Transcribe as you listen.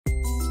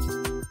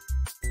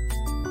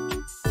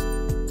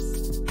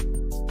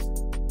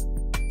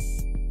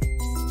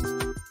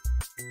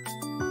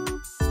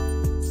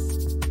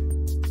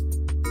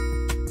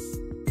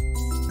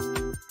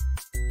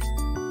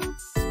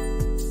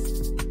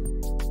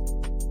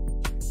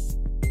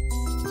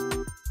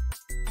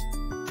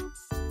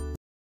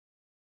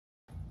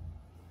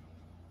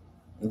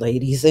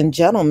Ladies and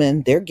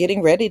gentlemen, they're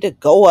getting ready to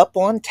go up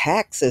on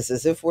taxes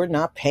as if we're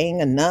not paying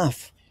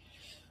enough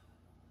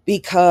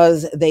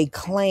because they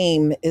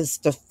claim is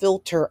to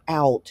filter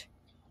out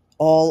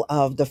all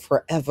of the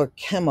forever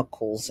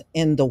chemicals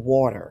in the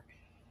water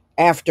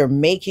after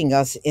making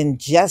us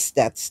ingest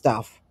that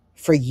stuff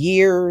for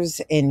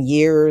years and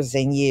years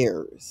and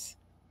years.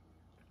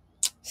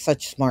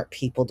 Such smart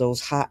people, those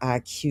high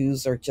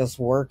IQs are just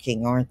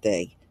working, aren't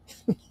they?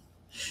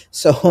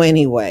 So,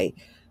 anyway,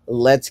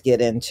 let's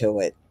get into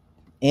it.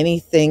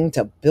 Anything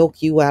to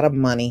bilk you out of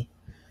money.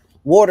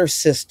 Water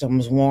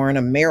systems warn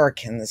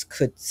Americans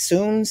could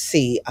soon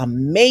see a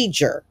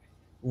major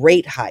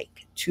rate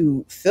hike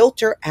to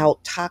filter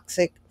out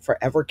toxic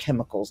forever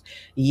chemicals.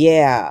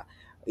 Yeah,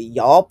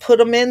 y'all put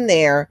them in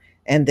there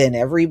and then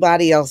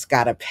everybody else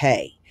got to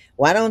pay.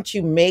 Why don't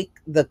you make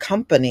the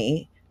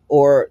company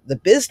or the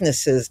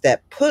businesses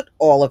that put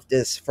all of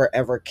this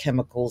forever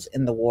chemicals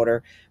in the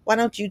water, why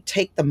don't you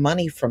take the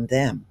money from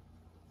them?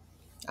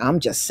 I'm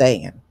just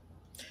saying.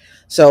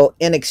 So,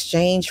 in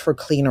exchange for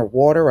cleaner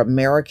water,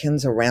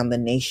 Americans around the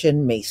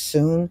nation may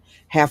soon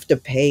have to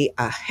pay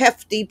a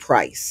hefty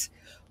price.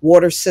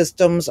 Water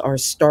systems are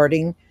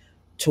starting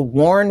to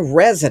warn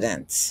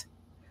residents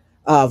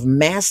of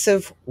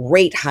massive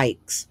rate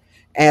hikes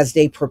as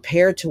they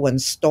prepare to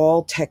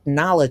install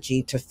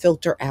technology to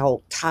filter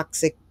out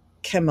toxic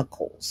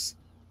chemicals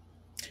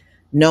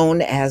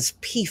known as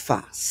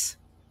PFAS.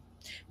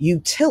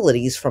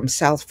 Utilities from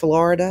South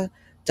Florida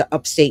to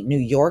upstate New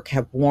York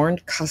have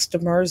warned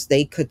customers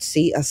they could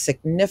see a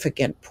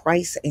significant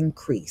price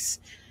increase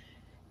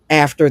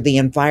after the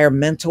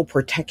Environmental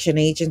Protection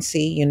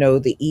Agency,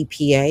 the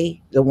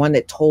EPA, the one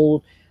that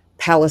told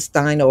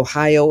Palestine,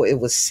 Ohio, it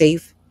was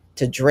safe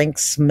to drink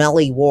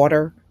smelly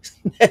water.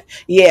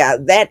 Yeah,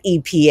 that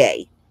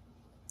EPA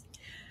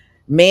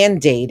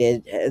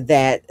mandated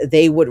that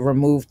they would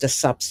remove the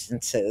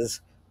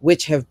substances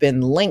which have been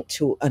linked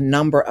to a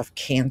number of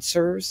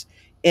cancers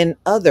and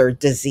other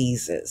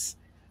diseases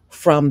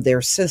from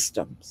their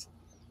systems.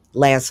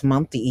 Last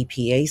month, the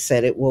EPA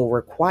said it will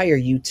require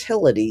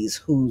utilities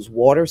whose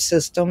water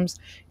systems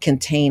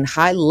contain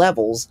high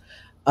levels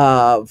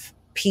of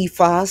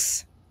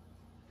PFAS.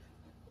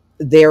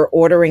 They're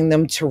ordering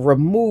them to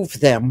remove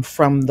them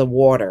from the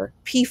water.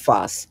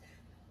 PFAS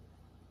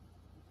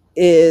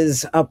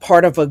is a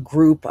part of a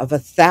group of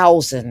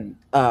 1,000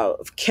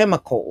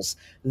 chemicals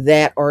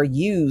that are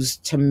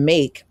used to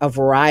make a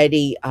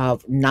variety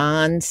of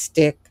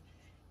non-stick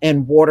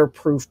and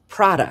waterproof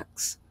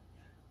products,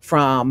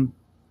 from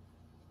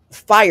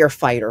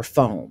firefighter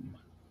foam.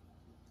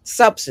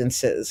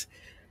 Substances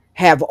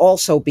have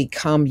also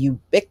become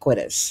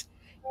ubiquitous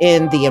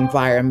in the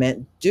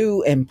environment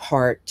due in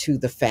part to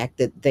the fact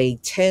that they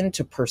tend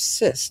to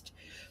persist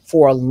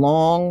for a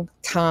long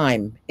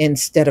time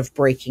instead of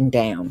breaking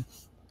down.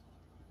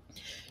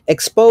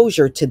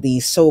 Exposure to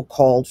these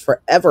so-called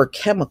forever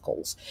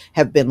chemicals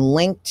have been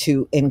linked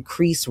to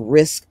increased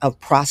risk of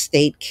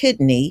prostate,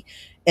 kidney,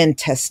 and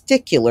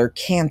testicular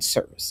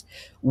cancers,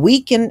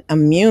 weakened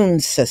immune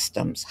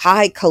systems,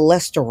 high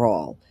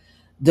cholesterol,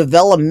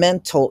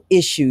 developmental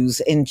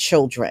issues in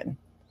children.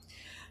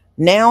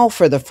 Now,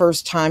 for the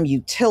first time,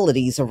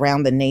 utilities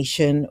around the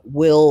nation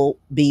will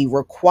be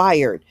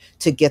required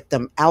to get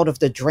them out of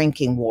the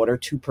drinking water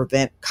to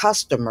prevent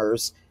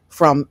customers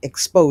from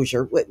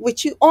exposure,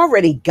 which you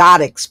already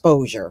got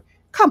exposure.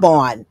 Come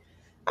on.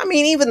 I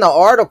mean, even the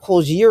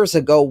articles years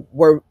ago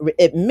were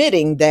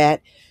admitting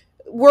that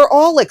we're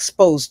all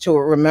exposed to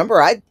it.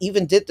 Remember, I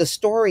even did the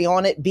story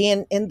on it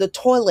being in the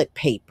toilet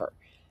paper.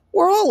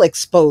 We're all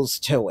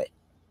exposed to it.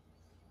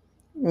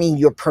 I mean,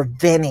 you're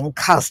preventing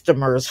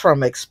customers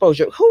from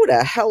exposure. Who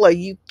the hell are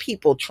you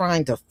people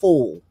trying to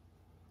fool?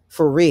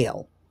 For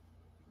real.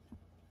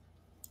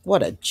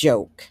 What a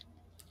joke.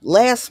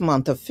 Last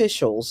month,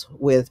 officials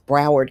with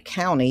Broward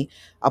County,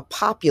 a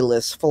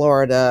populous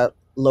Florida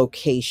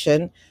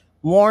location,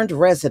 warned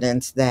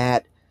residents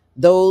that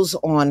those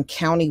on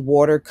county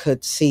water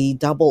could see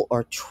double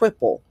or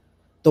triple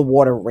the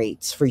water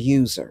rates for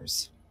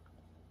users.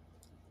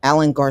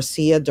 Alan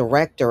Garcia,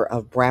 director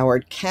of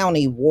Broward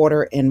County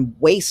Water and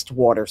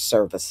Wastewater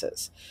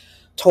Services,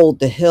 told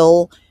The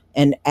Hill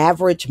an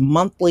average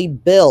monthly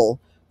bill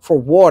for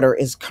water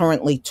is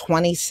currently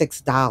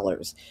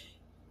 $26.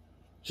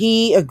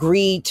 He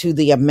agreed to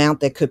the amount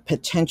that could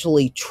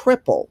potentially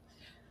triple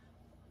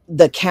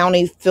the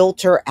county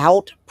filter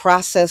out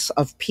process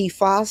of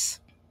PFAS.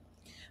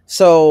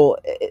 So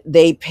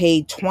they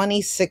paid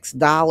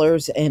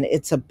 $26 and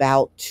it's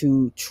about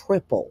to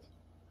triple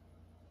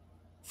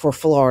for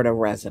Florida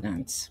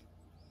residents.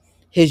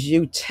 His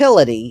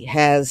utility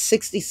has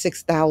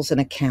 66,000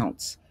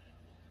 accounts,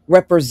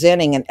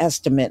 representing an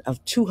estimate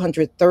of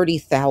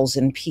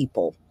 230,000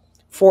 people.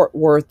 Fort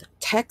Worth,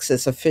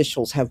 Texas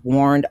officials have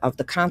warned of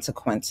the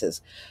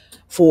consequences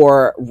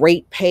for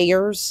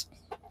ratepayers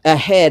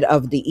ahead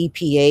of the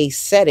EPA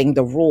setting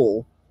the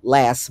rule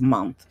last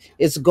month.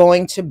 It's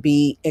going to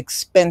be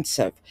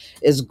expensive,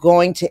 it's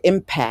going to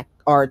impact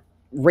our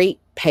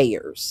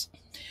ratepayers.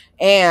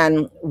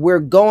 And we're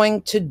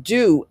going to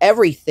do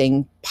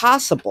everything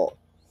possible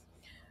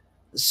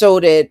so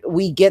that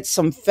we get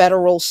some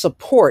federal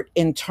support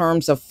in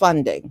terms of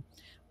funding.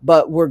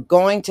 But we're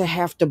going to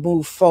have to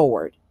move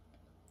forward.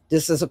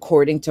 This is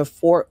according to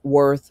Fort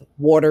Worth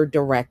Water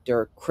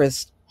Director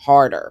Chris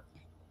Harder.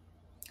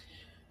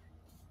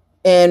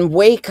 In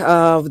wake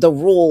of the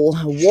rule,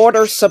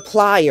 water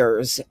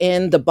suppliers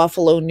in the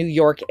Buffalo, New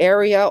York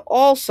area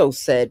also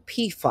said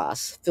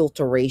PFAS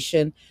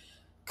filtration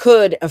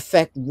could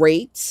affect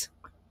rates,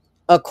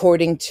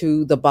 according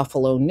to the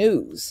Buffalo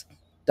News.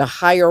 The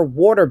higher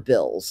water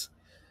bills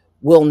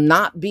will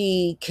not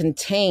be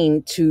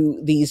contained to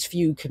these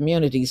few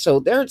communities. So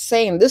they're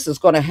saying this is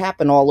going to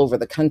happen all over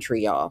the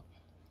country, y'all.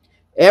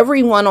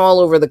 Everyone all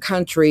over the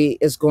country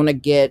is going to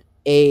get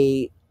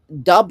a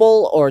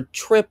double or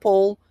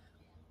triple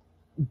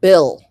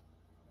bill.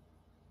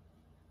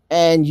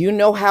 And you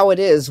know how it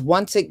is.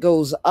 Once it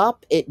goes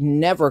up, it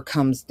never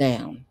comes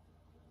down.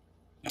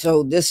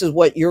 So this is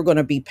what you're going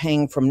to be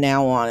paying from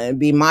now on. It'd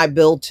be my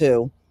bill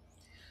too,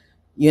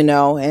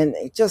 and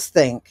just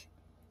think,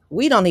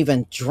 we don't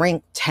even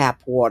drink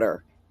tap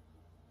water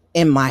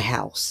in my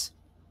house.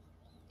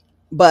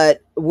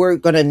 But we're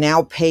going to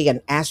now pay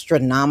an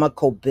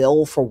astronomical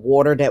bill for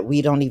water that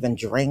we don't even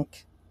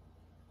drink.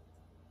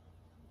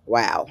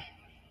 Wow.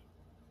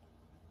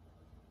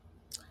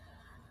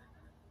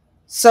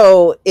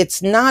 So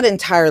it's not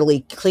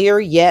entirely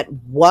clear yet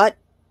what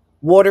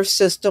water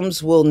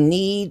systems will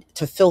need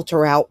to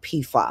filter out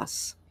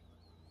PFAS.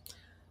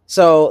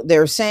 So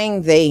they're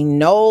saying they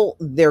know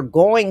they're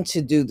going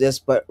to do this,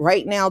 but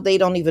right now they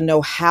don't even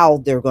know how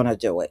they're going to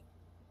do it.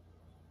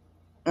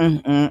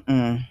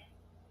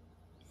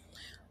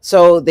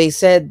 So they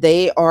said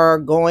they are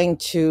going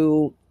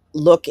to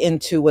look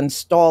into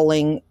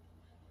installing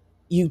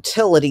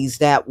utilities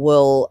that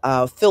will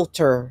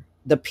filter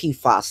the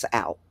PFAS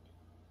out.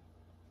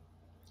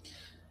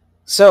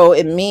 So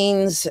it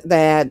means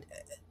that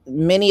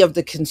many of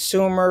the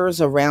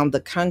consumers around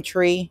the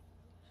country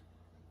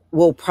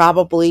will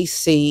probably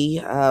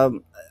see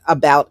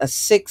about a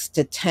 6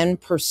 to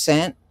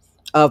 10%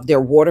 of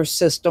their water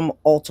system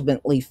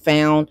ultimately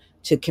found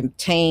to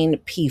contain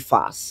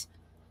PFAS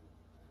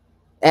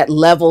at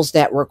levels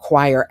that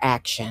require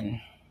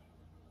action.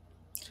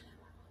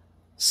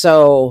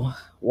 So,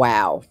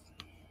 wow.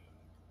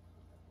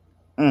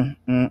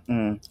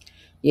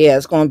 Yeah,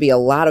 it's going to be a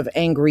lot of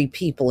angry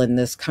people in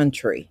this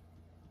country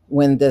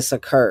when this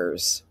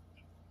occurs.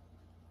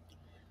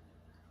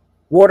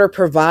 Water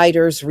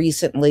providers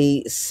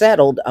recently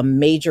settled a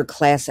major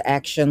class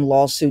action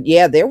lawsuit.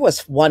 Yeah, there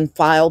was one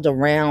filed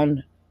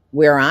around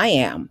where I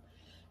am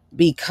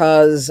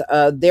because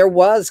there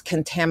was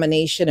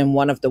contamination in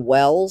one of the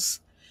wells,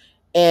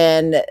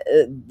 and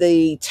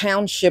the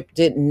township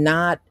did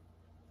not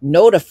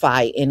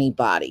notify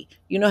anybody.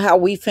 You know how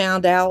we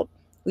found out?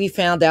 We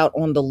found out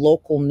on the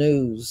local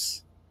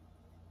news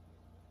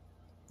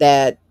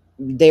that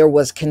there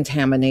was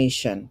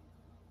contamination,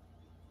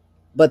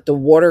 but the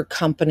water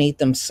company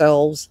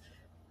themselves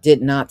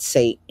did not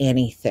say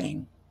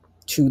anything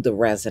to the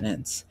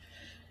residents.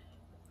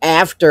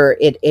 After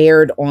it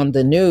aired on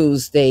the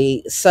news,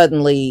 they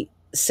suddenly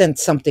sent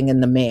something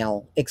in the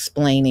mail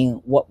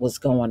explaining what was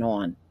going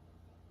on.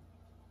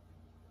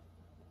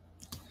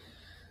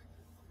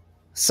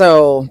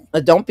 So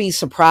don't be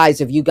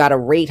surprised if you got a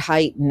rate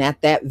hike and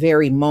at that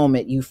very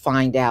moment you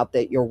find out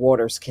that your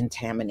water's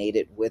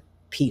contaminated with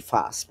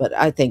PFAS. But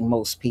I think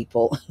most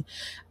people,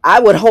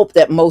 I would hope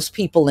that most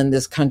people in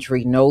this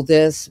country know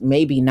this.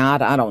 Maybe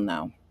not. I don't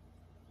know.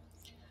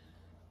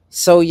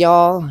 So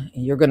y'all,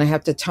 you're going to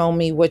have to tell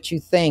me what you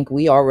think.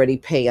 We already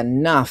pay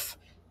enough.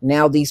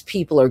 Now these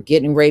people are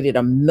getting ready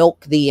to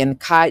milk the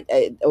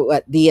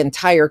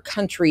entire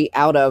country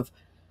out of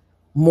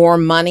more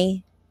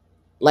money.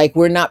 Like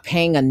we're not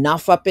paying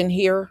enough up in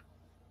here.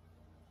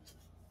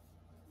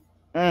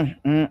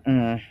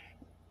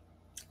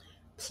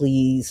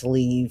 Please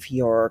leave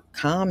your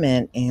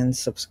comment and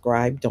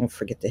subscribe. Don't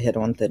forget to hit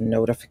on the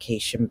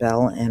notification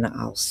bell, and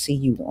I'll see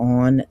you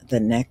on the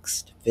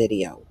next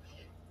video.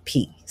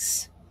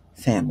 Peace,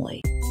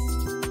 family.